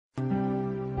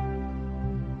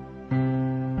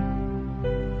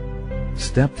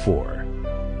Step 4.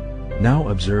 Now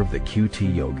observe the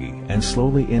QT yogi and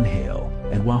slowly inhale,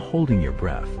 and while holding your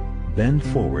breath, bend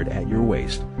forward at your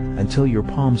waist until your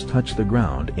palms touch the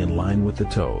ground in line with the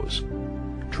toes.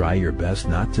 Try your best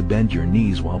not to bend your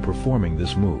knees while performing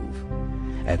this move.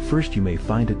 At first you may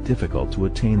find it difficult to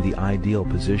attain the ideal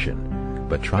position,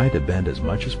 but try to bend as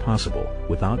much as possible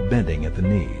without bending at the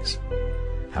knees.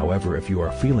 However, if you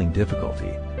are feeling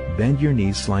difficulty, bend your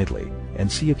knees slightly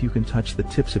and see if you can touch the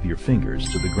tips of your fingers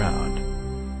to the ground.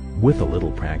 With a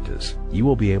little practice, you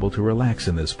will be able to relax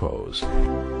in this pose.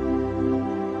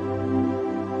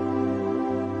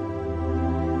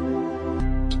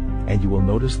 And you will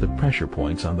notice the pressure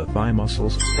points on the thigh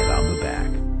muscles and on the back.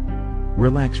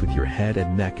 Relax with your head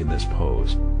and neck in this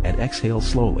pose, and exhale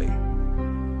slowly.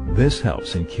 This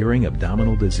helps in curing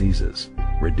abdominal diseases,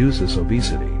 reduces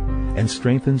obesity, and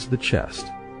strengthens the chest.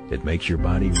 It makes your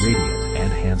body radiant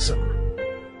and handsome.